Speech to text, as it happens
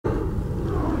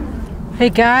Hey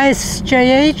guys,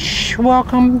 JH,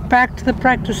 welcome back to the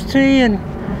practice tee. And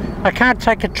I can't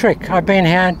take a trick. I've been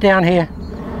down here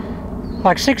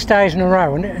like 6 days in a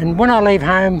row, and when I leave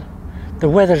home the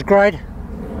weather's great,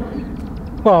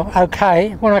 well,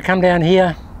 okay. When I come down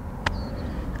here,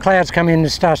 clouds come in and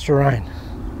it starts to rain.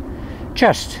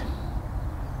 Just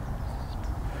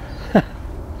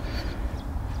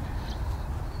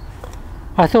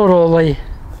I thought all the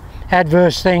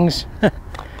adverse things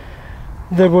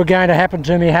that were going to happen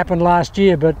to me happened last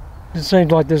year, but it seems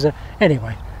like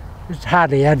anyway, it's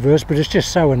hardly adverse, but it's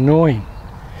just so annoying.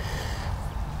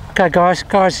 Okay guys,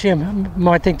 you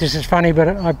might think this is funny, but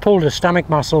I pulled a stomach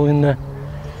muscle in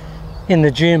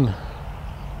the gym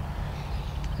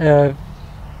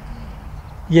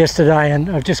yesterday, and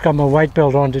I've just got my weight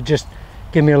belt on to just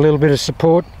give me a little bit of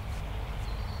support.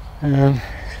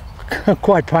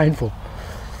 Quite painful,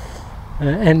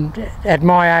 and at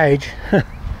my age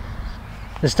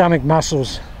the stomach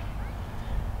muscles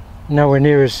nowhere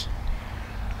near as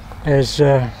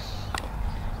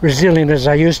resilient as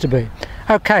they used to be.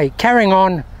 Okay, carrying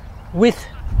on with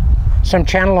some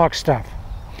channel lock stuff.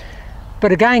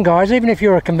 But again guys, even if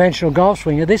you're a conventional golf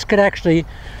swinger, this could actually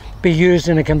be used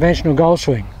in a conventional golf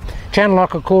swing. Channel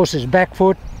lock, of course, is back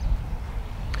foot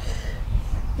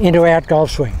into out golf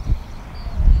swing.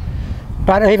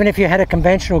 But even if you had a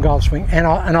conventional golf swing, and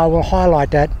I will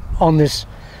highlight that on this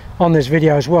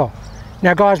video as well.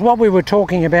 Now guys, what we were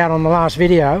talking about on the last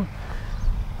video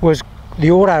was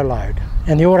the auto load,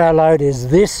 and the auto load is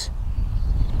this,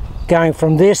 going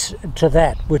from this to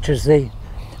that, which is the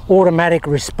automatic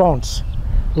response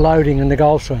loading in the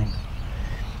golf swing.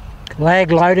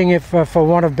 Lag loading, if for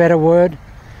want of better word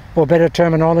or better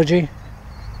terminology.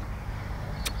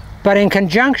 But in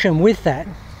conjunction with that,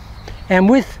 and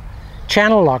with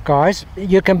channel lock guys,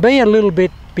 you can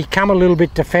become a little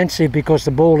bit defensive because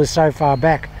the ball is so far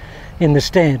back in the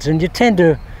stance, and you tend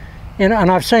to, and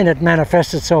I've seen it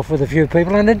manifest itself with a few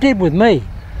people, and it did with me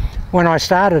when I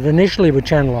started initially with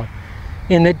channel lock,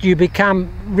 in that you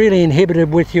become really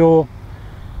inhibited with your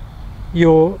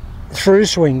through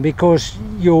swing because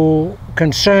you're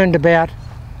concerned about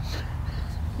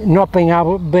not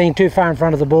being too far in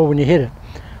front of the ball when you hit it.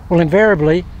 Well,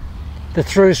 invariably the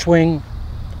through swing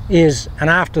is an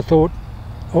afterthought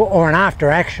or an after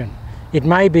action. It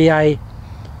may be a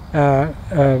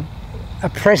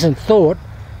present thought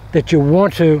that you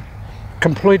want to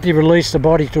completely release the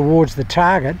body towards the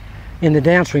target in the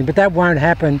downswing, but that won't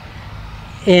happen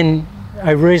in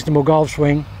a reasonable golf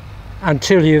swing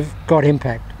until you've got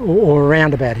impact or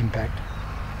roundabout impact.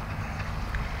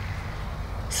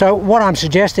 So what I'm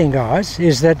suggesting guys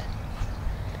is that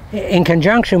in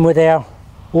conjunction with our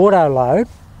auto load,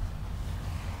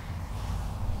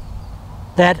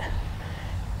 that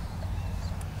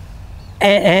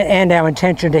and our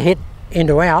intention to hit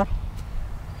into out,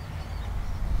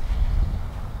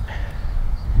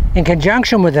 in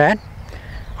conjunction with that,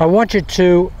 I want you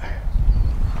to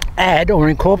add or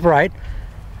incorporate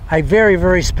a very,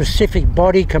 very specific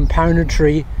body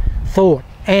componentry thought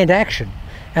and action,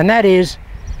 and that is,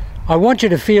 I want you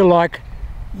to feel like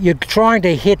you're trying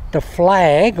to hit the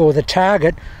flag or the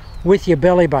target with your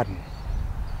belly button,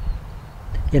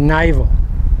 your navel,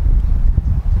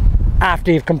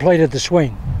 after you've completed the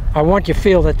swing. I want you to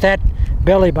feel that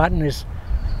belly button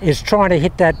is trying to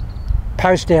hit that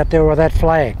post out there or that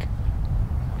flag.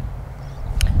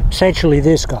 Essentially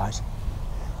this guys.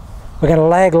 We're going to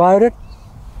lag load it.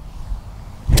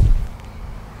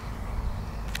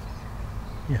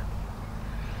 Yeah.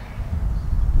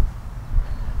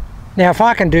 Now if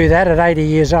I can do that at 80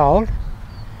 years old,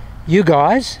 you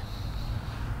guys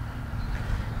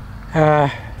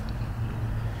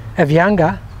of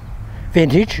younger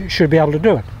vintage should be able to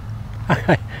do it.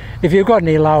 If you've got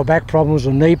any lower back problems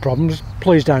or knee problems,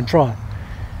 please don't try it.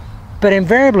 But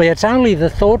invariably it's only the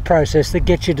thought process that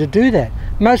gets you to do that.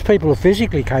 Most people are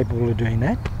physically capable of doing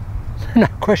that, no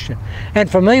question. And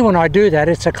for me, when I do that,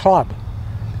 it's a club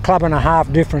and a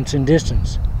half difference in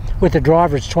distance. With the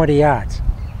driver it's 20 yards,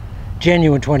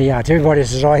 genuine 20 yards. Everybody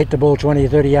says I hit the ball 20 or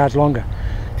 30 yards longer.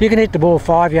 If you can hit the ball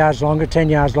 5 yards longer, 10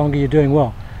 yards longer, you're doing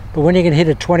well. But when you can hit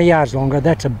it 20 yards longer,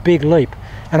 that's a big leap.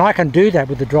 And I can do that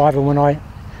with the driver when I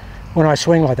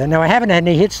swing like that. Now I haven't had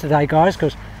any hits today guys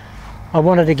because I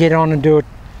wanted to get on and do it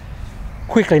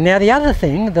quickly. Now the other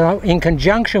thing, though, in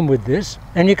conjunction with this,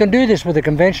 and you can do this with a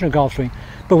conventional golf swing,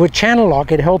 but with channel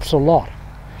lock it helps a lot.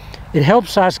 It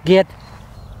helps us get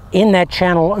in that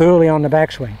channel early on the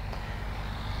backswing.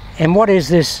 And what is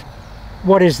this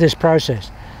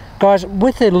process? Guys,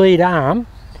 with the lead arm,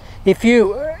 if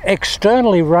you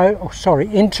internally rotate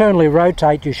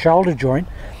your shoulder joint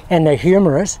and the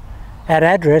humerus at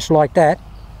address like that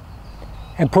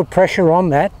and put pressure on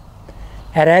that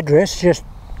at address, just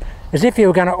as if you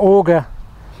were going to auger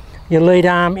your lead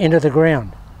arm into the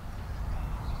ground.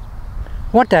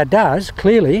 What that does,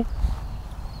 clearly,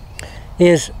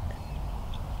 is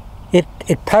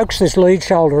it pokes this lead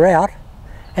shoulder out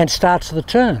and starts the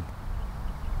turn.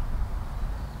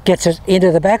 Gets it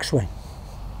into the backswing.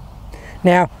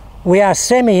 Now, we are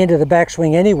semi into the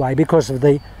backswing anyway because of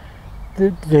the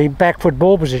back foot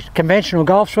ball position. Conventional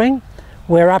golf swing,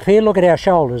 we're up here, look at our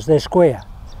shoulders, they're square.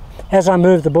 As I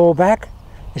move the ball back,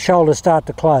 the shoulders start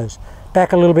to close.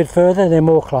 Back a little bit further, they're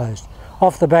more closed.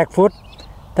 Off the back foot,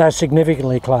 they're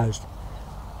significantly closed.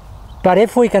 But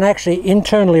if we can actually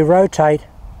internally rotate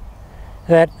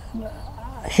that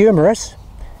humerus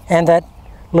and that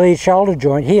lead shoulder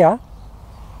joint here,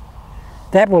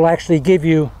 that will actually give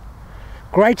you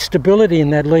great stability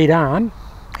in that lead arm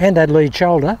and that lead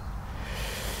shoulder,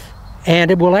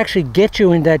 and it will actually get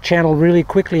you in that channel really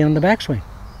quickly on the backswing.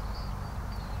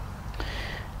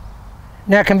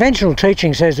 Now, conventional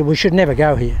teaching says that we should never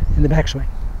go here in the backswing,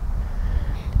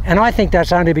 and I think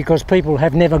that's only because people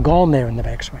have never gone there in the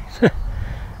backswing.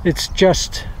 It's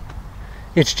just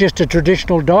a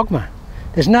traditional dogma.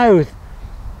 There's no,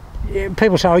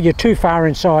 people say, oh, you're too far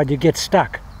inside, you get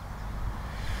stuck.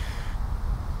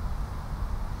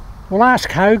 Well, ask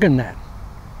Hogan that.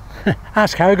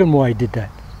 Ask Hogan why he did that.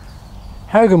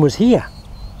 Hogan was here.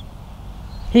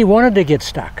 He wanted to get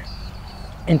stuck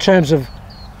in terms of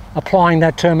applying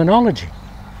that terminology.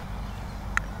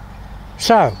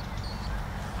 So,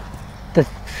 the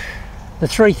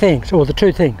three things, or the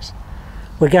two things,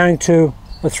 we're going to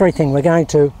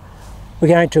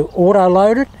auto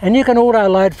load it, and you can auto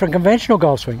load from conventional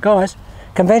golf swing. Guys,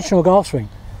 conventional golf swing,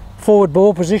 forward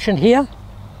ball position here,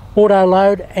 auto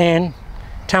load and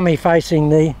tummy facing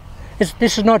the,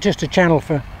 this is not just a channel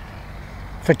for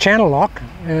channel lock.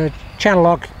 Channel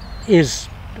lock is,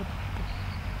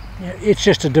 it's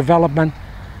just a development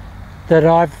that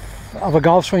of a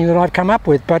golf swing that I've come up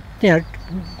with, but you know,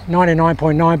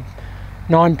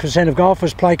 99.99% of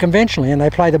golfers play conventionally and they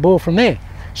play the ball from there.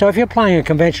 So if you're playing a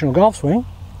conventional golf swing,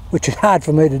 which is hard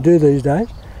for me to do these days,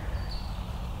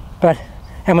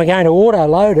 and we're going to auto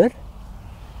load it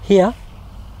here.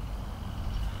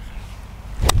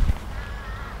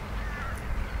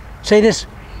 See, this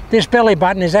belly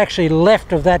button is actually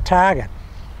left of that target.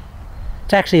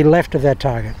 It's actually left of that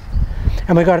target.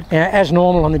 And we've got, as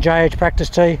normal on the JH practice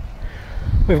tee,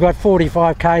 we've got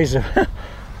 45 k's of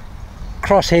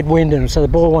crosshead wind, and so the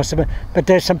ball wants to, but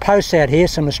there's some posts out here,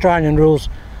 some Australian rules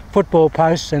football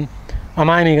posts, and I'm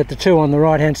aiming at the two on the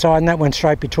right hand side, and that went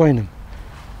straight between them.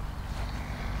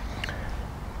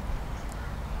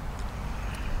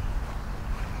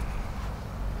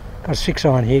 Got a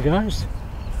 6-iron here, guys.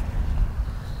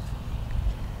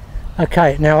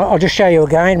 Okay, now I'll just show you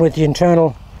again with the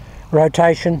internal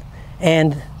rotation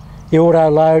and the auto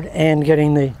load and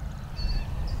getting the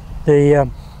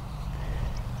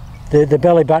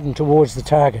belly button towards the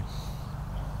target.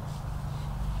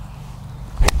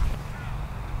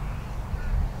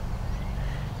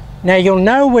 Now you'll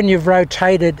know when you've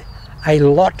rotated a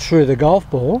lot through the golf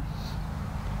ball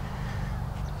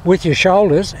with your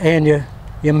shoulders and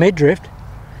your midriff,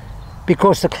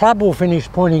 because the club will finish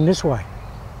pointing this way.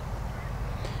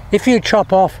 If you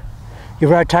chop off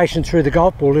your rotation through the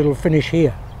golf ball, it'll finish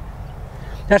here.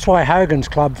 That's why Hogan's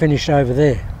club finished over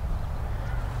there,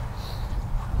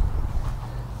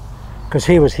 because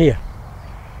he was here.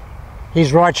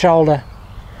 His right shoulder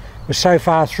was so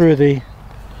far through the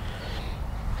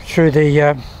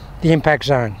impact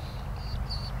zone.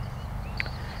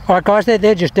 All right, guys,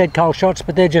 they're just dead cold shots,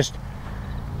 but they're just,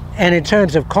 and in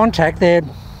terms of contact, they're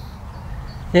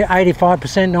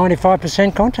 85%,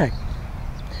 95% contact.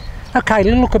 Okay,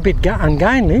 they look a bit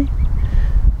ungainly,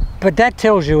 but that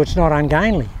tells you it's not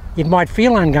ungainly. It might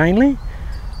feel ungainly,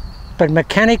 but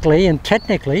mechanically and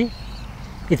technically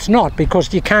it's not,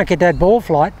 because you can't get that ball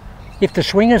flight if the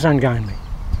swing is ungainly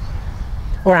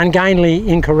or ungainly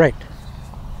incorrect.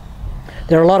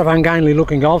 There are a lot of ungainly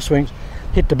looking golf swings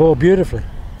hit the ball beautifully.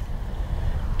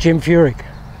 Jim Furyk.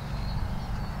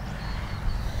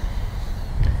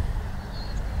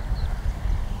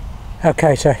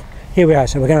 Okay, so here we are.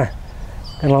 So we're going to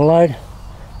load,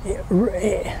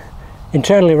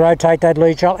 internally rotate that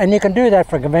lead shoulder, and you can do that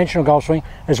for a conventional golf swing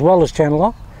as well as channel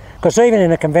lock, because even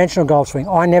in a conventional golf swing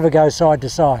I never go side to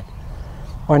side.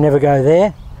 I never go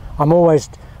there. I'm always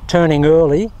turning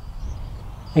early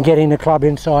and getting the club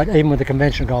inside, even with the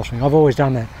conventional golf swing. I've always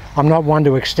done that. I'm not one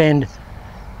to extend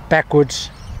backwards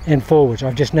and forwards.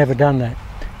 I've just never done that.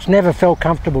 It's never felt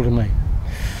comfortable to me.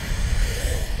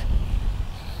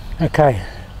 Okay.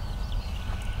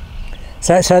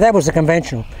 So that was the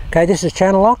conventional. Okay, this is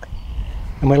channel lock,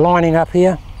 and we're lining up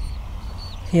here,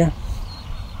 here.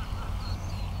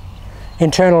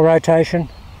 Internal rotation,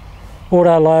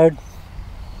 auto load.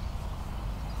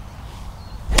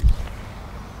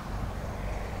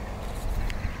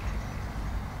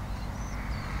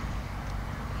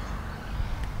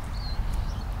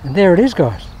 And there it is,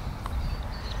 guys.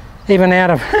 Even out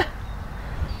of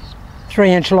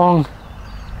 3-inch long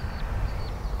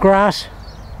grass,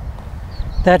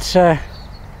 that's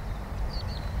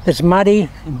muddy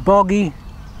and boggy.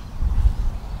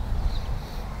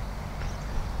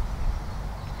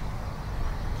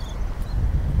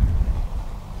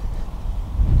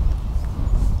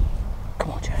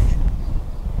 Come on, change.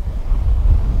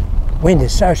 Wind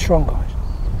is so strong, guys.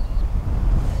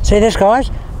 See this,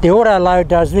 guys? The auto load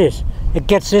does this. It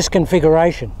gets this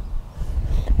configuration.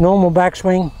 Normal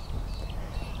backswing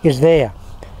is there,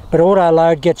 but auto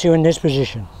load gets you in this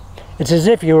position. It's as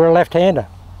if you were a left-hander.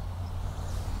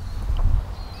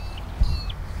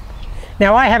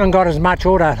 Now I haven't got as much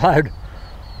auto load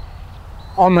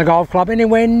on the golf club,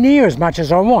 anywhere near as much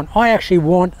as I want. I actually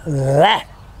want that.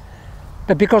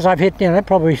 But because I've hit, you know,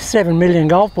 probably 7 million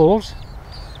golf balls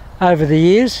over the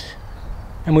years,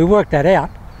 and we worked that out,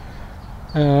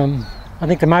 I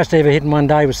think the most I ever hit in one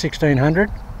day was 1600.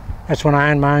 That's when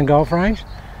I owned my own golf range.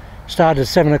 Started at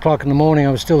 7 o'clock in the morning, I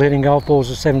was still hitting golf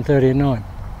balls at 7:30 at night.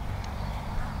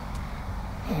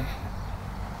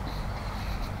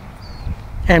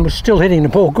 And was still hitting the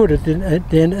ball good at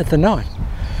the night.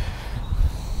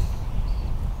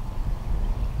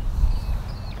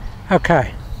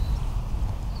 Okay.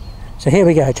 So here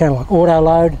we go, channel lock, auto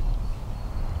load.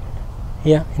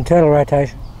 Yeah, internal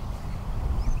rotation.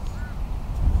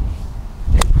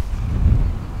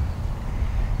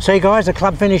 See guys, the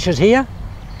club finishes here,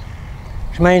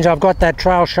 which means I've got that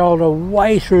trail shoulder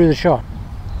way through the shot.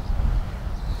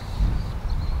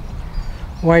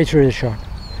 Way through the shot.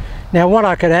 Now what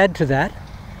I could add to that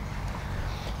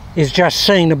is just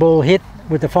seeing the ball hit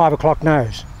with the 5 o'clock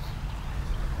nose.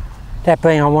 That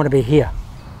being, I want to be here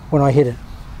when I hit it.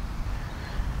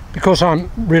 Because I'm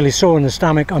really sore in the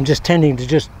stomach, I'm just tending to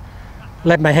just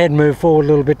let my head move forward a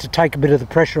little bit to take a bit of the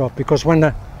pressure off, because when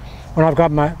I've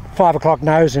got my 5 o'clock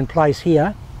nose in place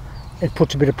here, it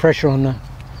puts a bit of pressure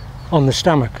on the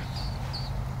stomach.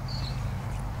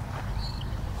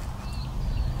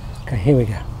 Okay, here we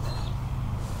go.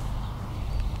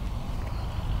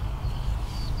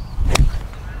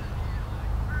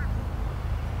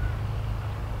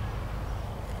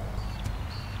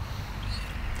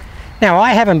 Now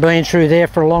I haven't been through there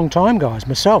for a long time, guys,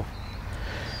 myself.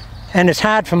 And it's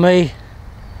hard for me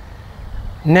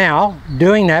now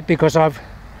doing that because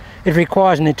it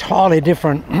requires an entirely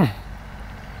different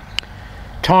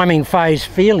timing phase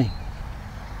feeling.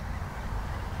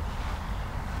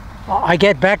 I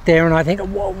get back there and I think,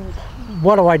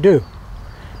 what do I do?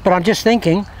 But I'm just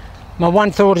thinking, my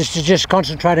one thought is to just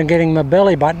concentrate on getting my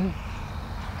belly button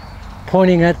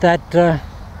pointing at that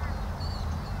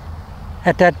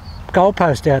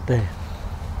goalpost out there.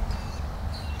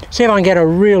 See if I can get a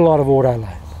real lot of auto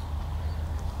load.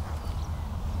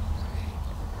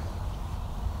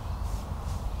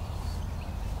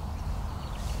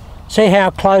 See how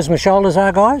closed my shoulders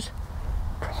are, guys?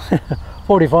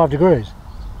 45 degrees.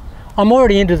 I'm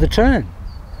already into the turn.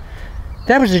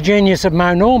 That was the genius of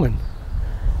Mo Norman.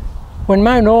 When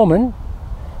Mo Norman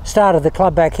started the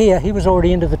club back here, he was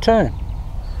already into the turn.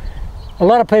 A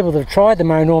lot of people that have tried the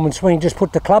Mo Norman swing just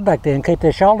put the club back there and keep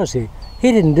their shoulders here.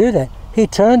 He didn't do that. He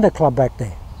turned the club back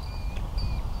there.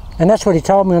 And that's what he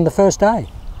told me on the first day.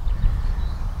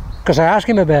 Because I asked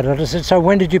him about it. I said, so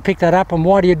when did you pick that up and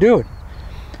why do you do it?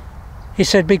 He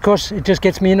said, because it just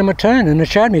gets me into my turn. And it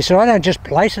showed me. He said, I don't just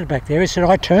place it back there. He said,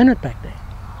 I turn it back there.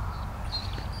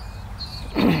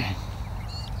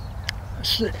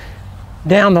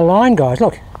 Down the line, guys,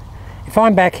 look. If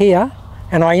I'm back here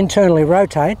and I internally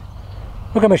rotate,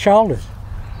 look at my shoulders.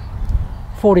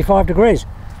 45 degrees.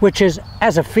 Which is,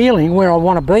 as a feeling, where I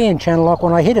want to be in channel lock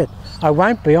when I hit it. I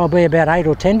won't be. I'll be about 8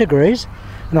 or 10 degrees.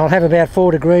 And I'll have about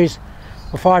 4 degrees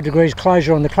or 5 degrees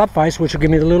closure on the club face, which will give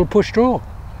me the little push draw.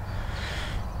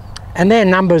 And they're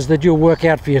numbers that you'll work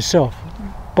out for yourself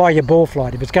by your ball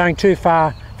flight. If it's going too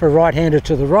far for a right-hander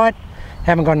to the right,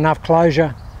 haven't got enough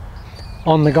closure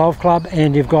on the golf club,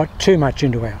 and you've got too much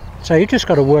into out. So you just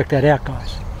got to work that out,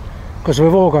 guys, because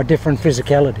we've all got different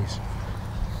physicalities.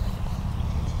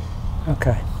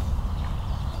 Okay.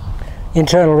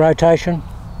 Internal rotation,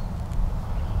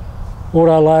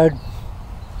 auto load.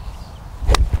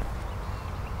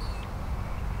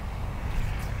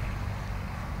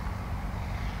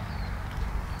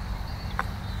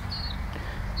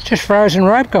 Just frozen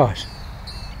rope, guys.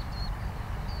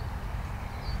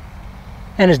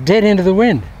 And it's dead into the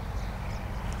wind.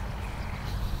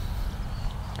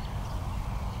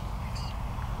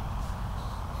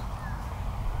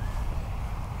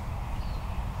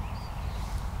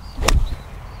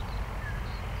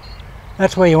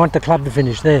 That's where you want the club to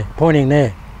finish, there, pointing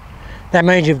there. That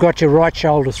means you've got your right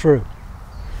shoulder through.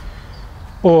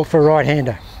 Or for a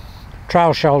right-hander,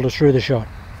 trail shoulder through the shot.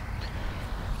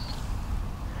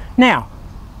 Now,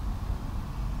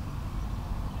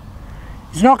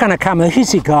 it's not going to come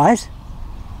easy, guys.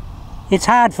 It's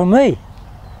hard for me,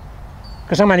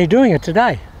 because I'm only doing it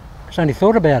today. I've only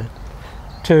thought about it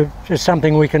to just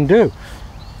something we can do.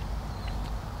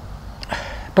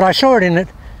 But I saw it in it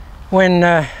when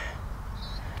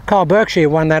Kyle Berkshire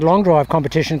won that long drive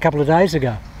competition a couple of days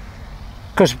ago.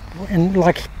 Because,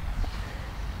 like,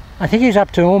 I think he's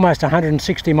up to almost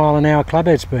 160 mile an hour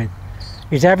clubhead speed.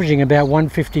 He's averaging about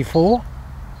 154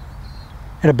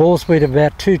 at a ball speed of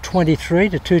about 223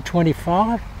 to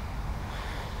 225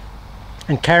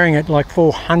 and carrying it like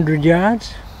 400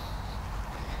 yards.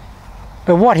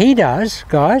 But what he does,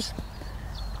 guys,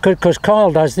 because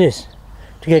Kyle does this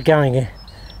to get going here,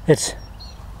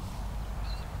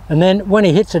 and then when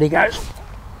he hits it, he goes,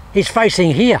 he's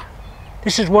facing here.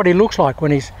 This is what he looks like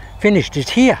when he's finished,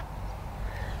 he's here.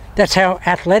 That's how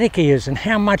athletic he is and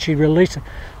how much he releases.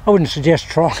 I wouldn't suggest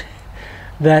try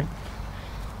that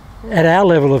at our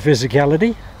level of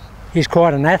physicality. He's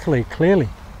quite an athlete, clearly.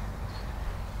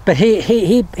 But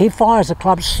he fires the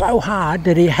club so hard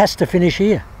that he has to finish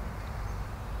here.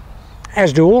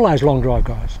 As do all those long drive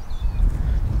guys.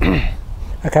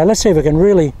 Okay, let's see if we can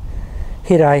really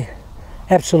hit a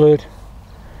absolute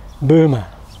boomer.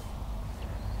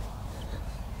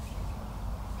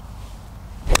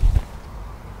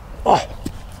 Oh.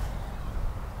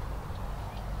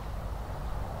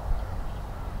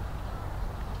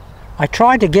 I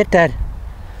tried to get that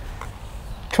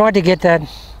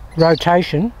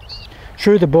rotation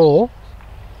through the ball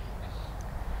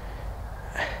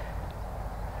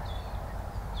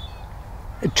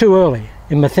too early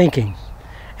in my thinking,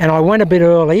 and I went a bit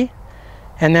early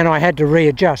and then I had to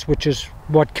readjust, which is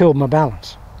what killed my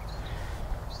balance.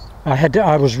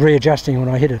 I was readjusting when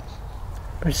I hit it,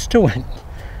 but it still went.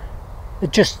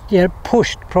 It just, you know,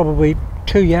 pushed probably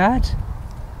 2 yards.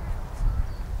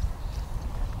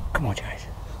 Come on, Jason.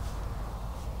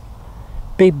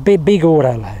 Big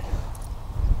auto load.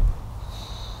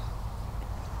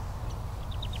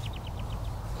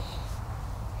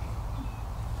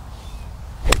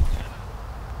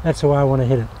 That's the way I want to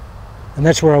hit it, and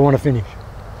that's where I want to finish.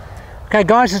 Okay,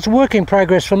 guys, it's a work in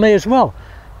progress for me as well,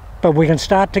 but we can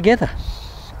start together.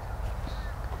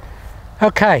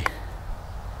 Okay.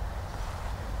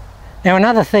 Now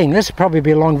another thing, this will probably be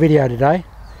a long video today.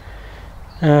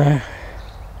 I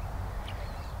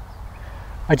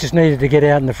just needed to get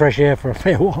out in the fresh air for a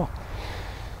fair while.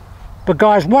 But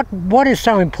guys, what is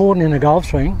so important in a golf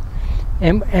swing,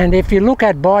 and if you look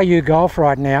at Bayou Golf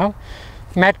right now,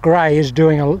 Matt Gray is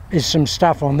doing some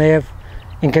stuff on there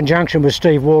in conjunction with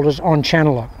Steve Walters on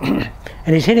channel lock. And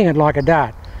he's hitting it like a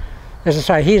dart. As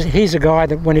I say, he's a guy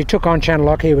that when he took on channel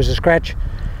lock, he was a scratch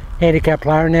handicap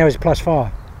player, and now he's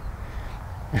 +5.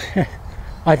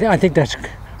 I think that's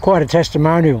quite a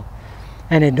testimonial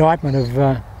and indictment of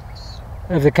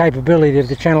the capability of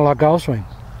the channel lock golf swing.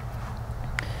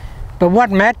 But what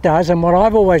Matt does, and what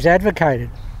I've always advocated,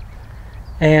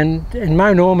 and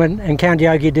Mo Norman and Count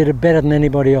Yogi did it better than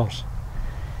anybody else,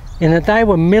 in that they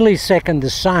were millisecond the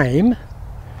same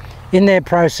in their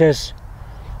process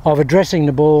of addressing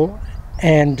the ball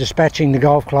and dispatching the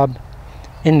golf club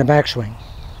in the backswing.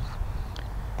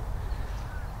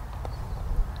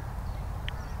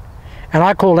 And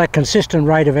I call that consistent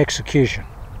rate of execution.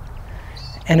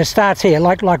 And it starts here,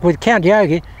 like with Count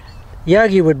Yogi.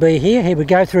 Yogi would be here, he would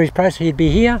go through his process, he'd be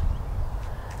here,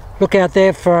 look out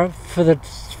there for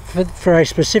a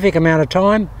specific amount of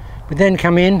time, would then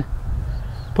come in,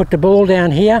 put the ball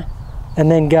down here,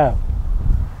 and then go.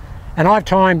 And I've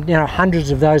timed, you know, hundreds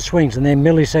of those swings, and they're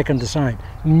millisecond the same.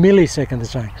 Millisecond the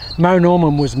same. Mo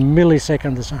Norman was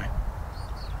millisecond the same.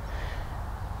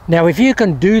 Now, if you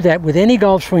can do that with any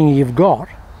golf swing you've got,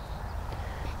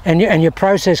 and your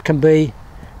process can be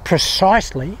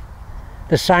precisely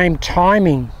the same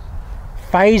timing,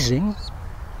 phasing,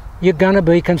 you're going to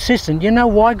be consistent. You know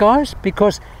why, guys?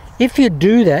 Because if you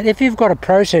do that, if you've got a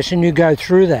process and you go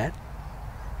through that,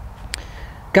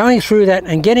 going through that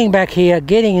and getting back here,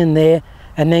 getting in there,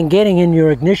 and then getting in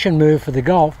your ignition move for the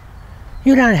golf,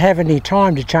 you don't have any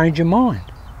time to change your mind.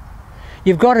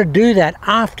 You've got to do that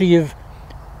after you've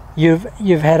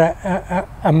had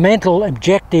a mental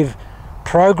objective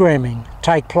programming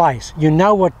take place. You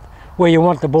know where you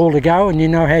want the ball to go, and you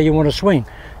know how you want to swing.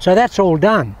 So that's all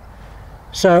done.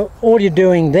 So all you're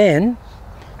doing then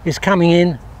is coming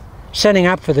in, setting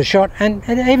up for the shot, and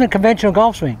even conventional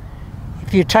golf swing.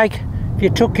 If you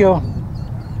took your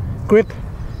grip,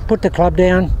 put the club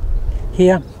down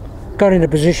here, got into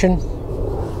position,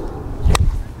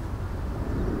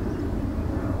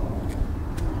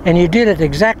 and you did it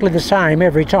exactly the same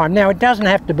every time. Now, it doesn't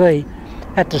have to be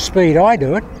at the speed I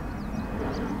do it,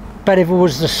 but if it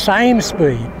was the same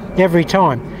speed every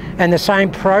time and the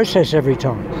same process every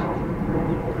time,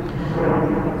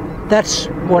 that's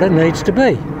what it needs to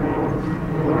be,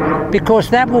 because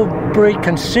that will breed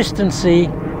consistency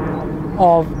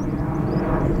of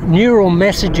neural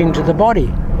messaging to the body.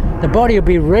 The body will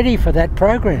be ready for that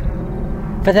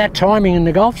program, for that timing in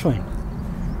the golf swing.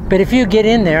 But if you get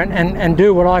in there and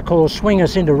do what I call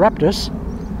swingus interruptus,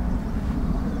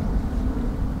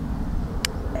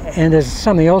 and there's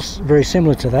something else very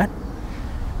similar to that.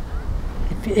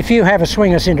 If you have a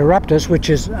swingus interruptus, which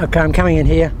is, okay, I'm coming in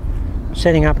here,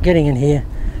 setting up, getting in here,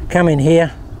 come in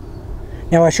here.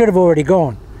 Now I should have already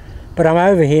gone, but I'm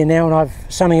over here now and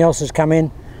something else has come in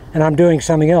and I'm doing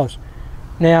something else.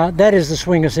 Now that is the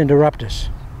swingus interruptus.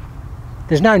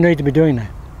 There's no need to be doing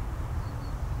that.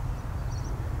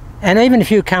 And even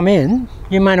if you come in,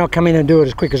 you may not come in and do it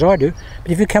as quick as I do,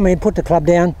 but if you come in, put the club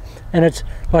down, and it's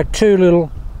like two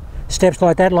little steps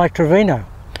like that, like Trevino.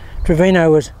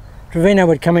 Trevino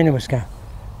would come in and would go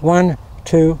 1,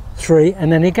 2, 3,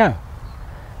 and then he'd go.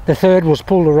 The third was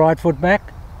pull the right foot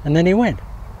back, and then he went.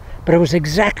 But it was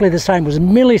exactly the same. It was a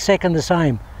millisecond the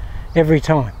same every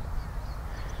time.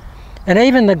 And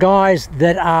even the guys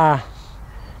that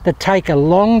take a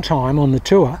long time on the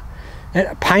tour,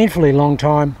 a painfully long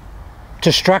time,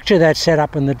 to structure that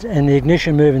setup and the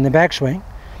ignition move in the backswing,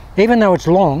 even though it's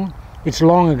long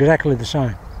exactly the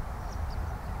same.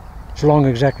 It's long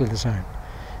exactly the same.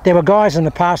 There were guys in the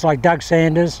past like Doug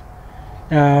Sanders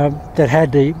that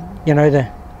had the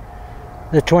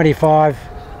 25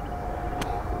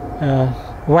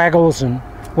 waggles and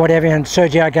whatever, and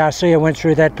Sergio Garcia went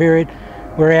through that period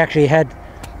where he actually had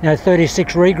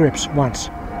 36 regrips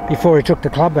once before he took the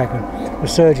club back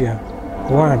with Sergio.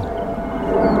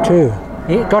 1, 2.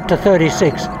 He got to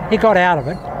 36. He got out of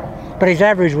it, but his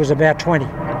average was about 20.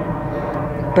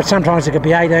 But sometimes it could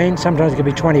be 18, sometimes it could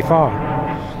be 25.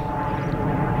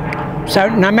 So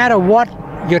no matter what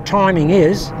your timing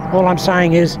is, all I'm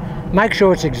saying is make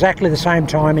sure it's exactly the same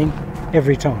timing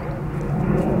every time.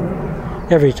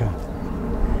 Every time.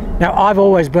 Now I've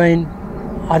always been,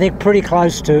 I think, pretty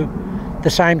close to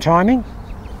the same timing.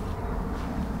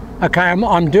 Okay,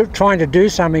 I'm trying to do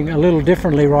something a little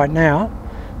differently right now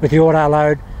with the auto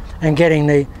load and getting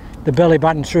the belly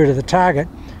button through to the target.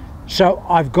 So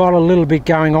I've got a little bit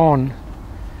going on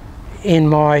in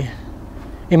my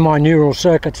neural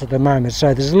circuits at the moment.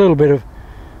 So there's a little bit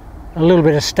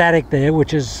of static there,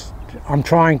 which is I'm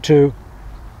trying to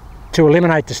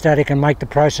eliminate the static and make the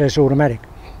process automatic.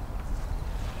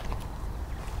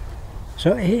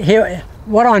 So here,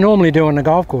 what I normally do on the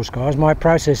golf course, guys, my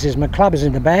process is my club is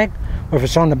in the bag, or if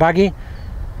it's on the buggy,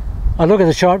 I look at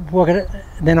the shot, look at it,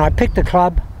 then I pick the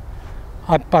club,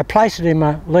 I place it in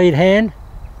my lead hand.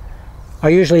 I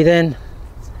usually then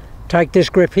take this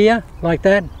grip here, like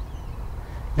that.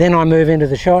 Then I move into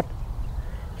the shot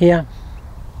here.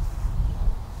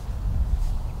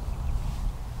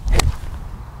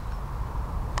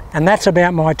 And that's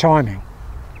about my timing.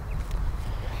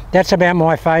 That's about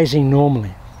my phasing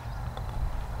normally.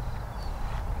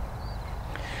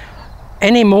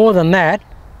 Any more than that,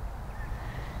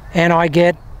 and I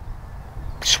get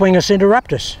swingus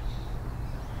interruptus.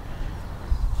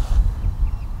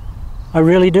 I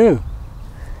really do.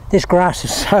 This grass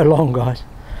is so long, guys.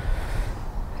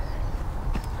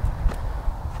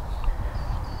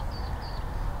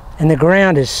 And the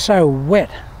ground is so wet.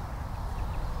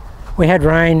 We had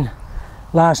rain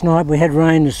last night, we had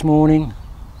rain this morning.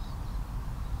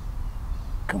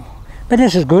 But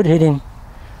this is good hitting.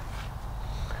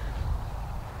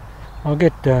 I'll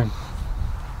get a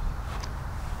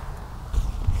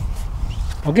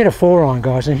 4-iron,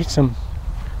 guys, and hit some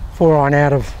 4-iron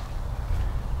out of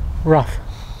rough.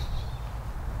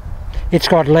 It's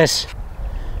got less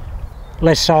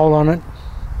sole on it,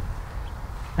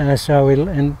 so it'll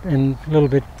and a little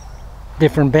bit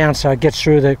different bounce, so it gets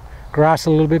through the grass a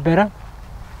little bit better.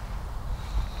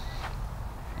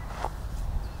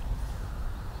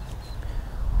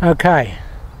 Okay,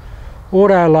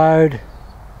 auto load,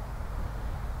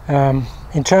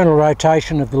 internal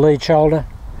rotation of the lead shoulder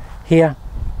here.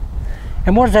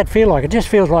 And what does that feel like? It just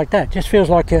feels like that. It just feels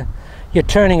like you're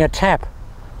turning a tap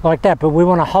like that, but we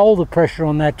want to hold the pressure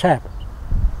on that tap.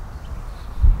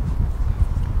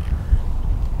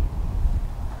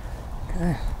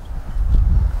 Okay.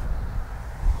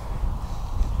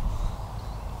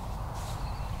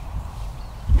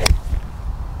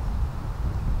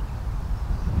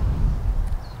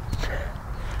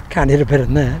 Can't hit it better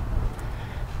than that.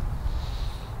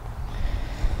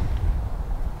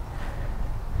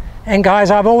 And guys,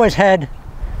 I've always had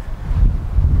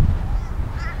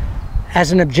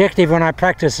as an objective when I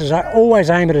practice is I always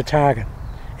aim at a target.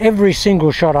 Every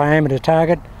single shot I aim at a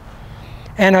target.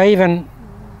 And I even,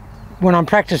 when I'm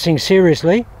practicing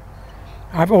seriously,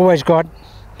 I've always got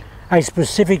a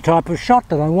specific type of shot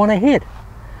that I want to hit.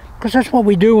 Because that's what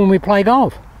we do when we play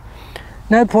golf.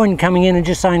 No point in coming in and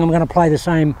just saying I'm going to play the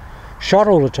same shot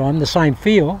all the time, the same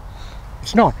feel.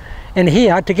 It's not. And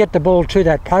here, to get the ball to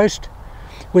that post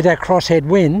with that crosshead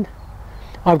wind,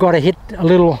 I've got to hit a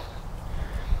little,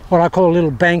 what I call a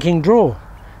little banking draw.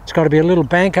 It's got to be a little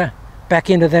banker back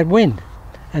into that wind,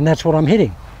 and that's what I'm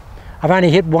hitting. I've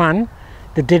only hit one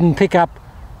that didn't pick up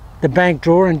the bank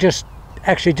draw and just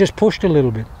actually just pushed a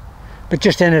little bit, but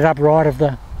just ended up right of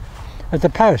the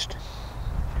post.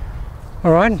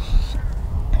 All right,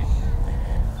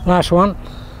 last one.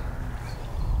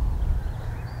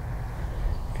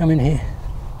 Come in here.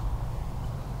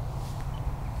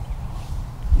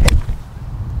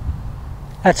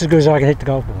 That's as good as I can hit the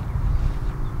golf ball.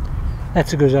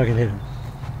 That's as good as I can hit it.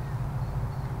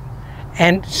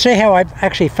 And see how I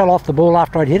actually fell off the ball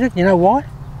after I'd hit it? You know why?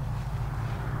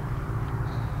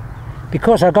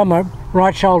 Because I got my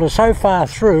right shoulder so far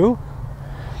through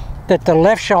that the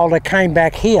left shoulder came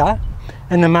back here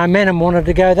and the momentum wanted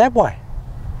to go that way,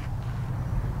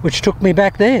 which took me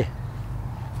back there.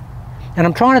 And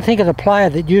I'm trying to think of the player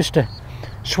that used to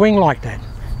swing like that.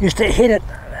 Used to hit it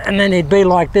and then he'd be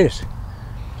like this.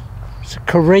 It's a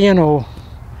Korean or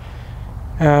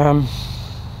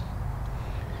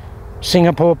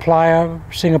Singapore player,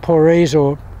 Singaporese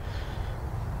or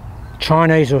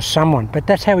Chinese or someone, but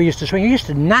that's how he used to swing. He used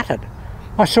to nut it.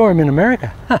 I saw him in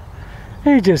America.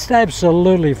 He just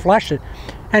absolutely flushed it,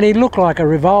 and he looked like a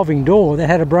revolving door that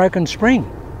had a broken spring.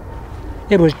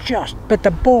 It was just, but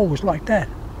the ball was like that,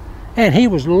 and he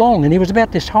was long and he was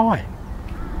about this high.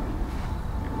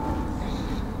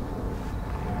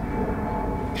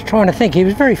 Just trying to think, he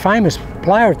was a very famous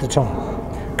player at the time.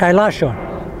 Okay, last shot.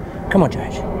 Come on,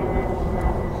 Jage.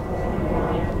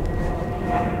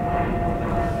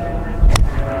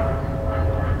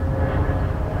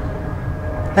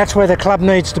 That's where the club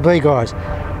needs to be, guys,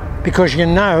 because you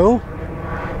know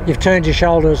you've turned your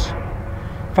shoulders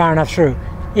far enough through.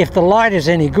 If the light is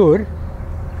any good,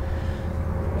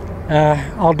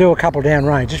 I'll do a couple down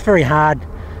range. It's very hard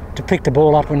to pick the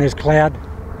ball up when there's cloud,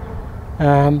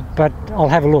 but I'll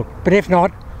have a look. But if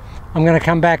not, I'm going to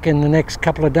come back in the next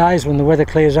couple of days when the weather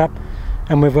clears up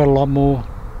and we've got a lot more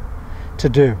to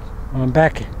do. I'm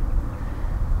back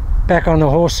on the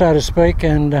horse, so to speak,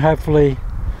 and hopefully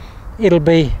there'll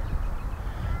be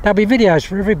videos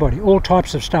for everybody, all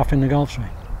types of stuff in the golf swing.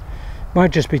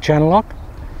 Won't just be channel lock.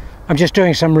 I'm just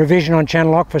doing some revision on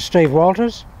channel lock for Steve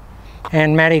Walters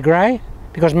and Matty Gray,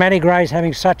 because Matty Gray is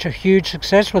having such a huge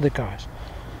success with it, guys.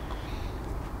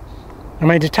 I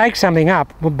mean, to take something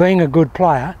up, well, being a good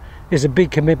player is a big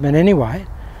commitment anyway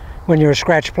when you're a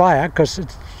scratch player, because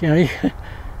it's, you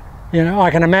know,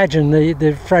 I can imagine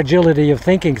the fragility of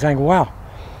thinking, saying, wow,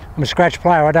 I'm a scratch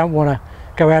player, I don't want to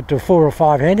go out to a 4 or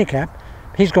 5 handicap.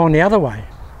 He's gone the other way.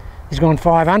 He's gone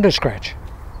 5 under scratch.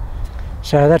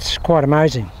 So that's quite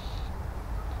amazing.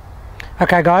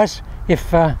 Okay, guys,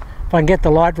 if I can get the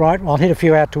light right, I'll hit a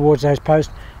few out towards those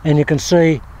posts and you can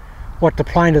see what the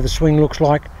plane of the swing looks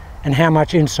like and how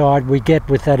much inside we get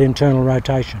with that internal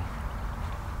rotation.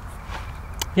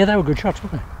 Yeah, they were good shots,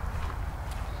 weren't they?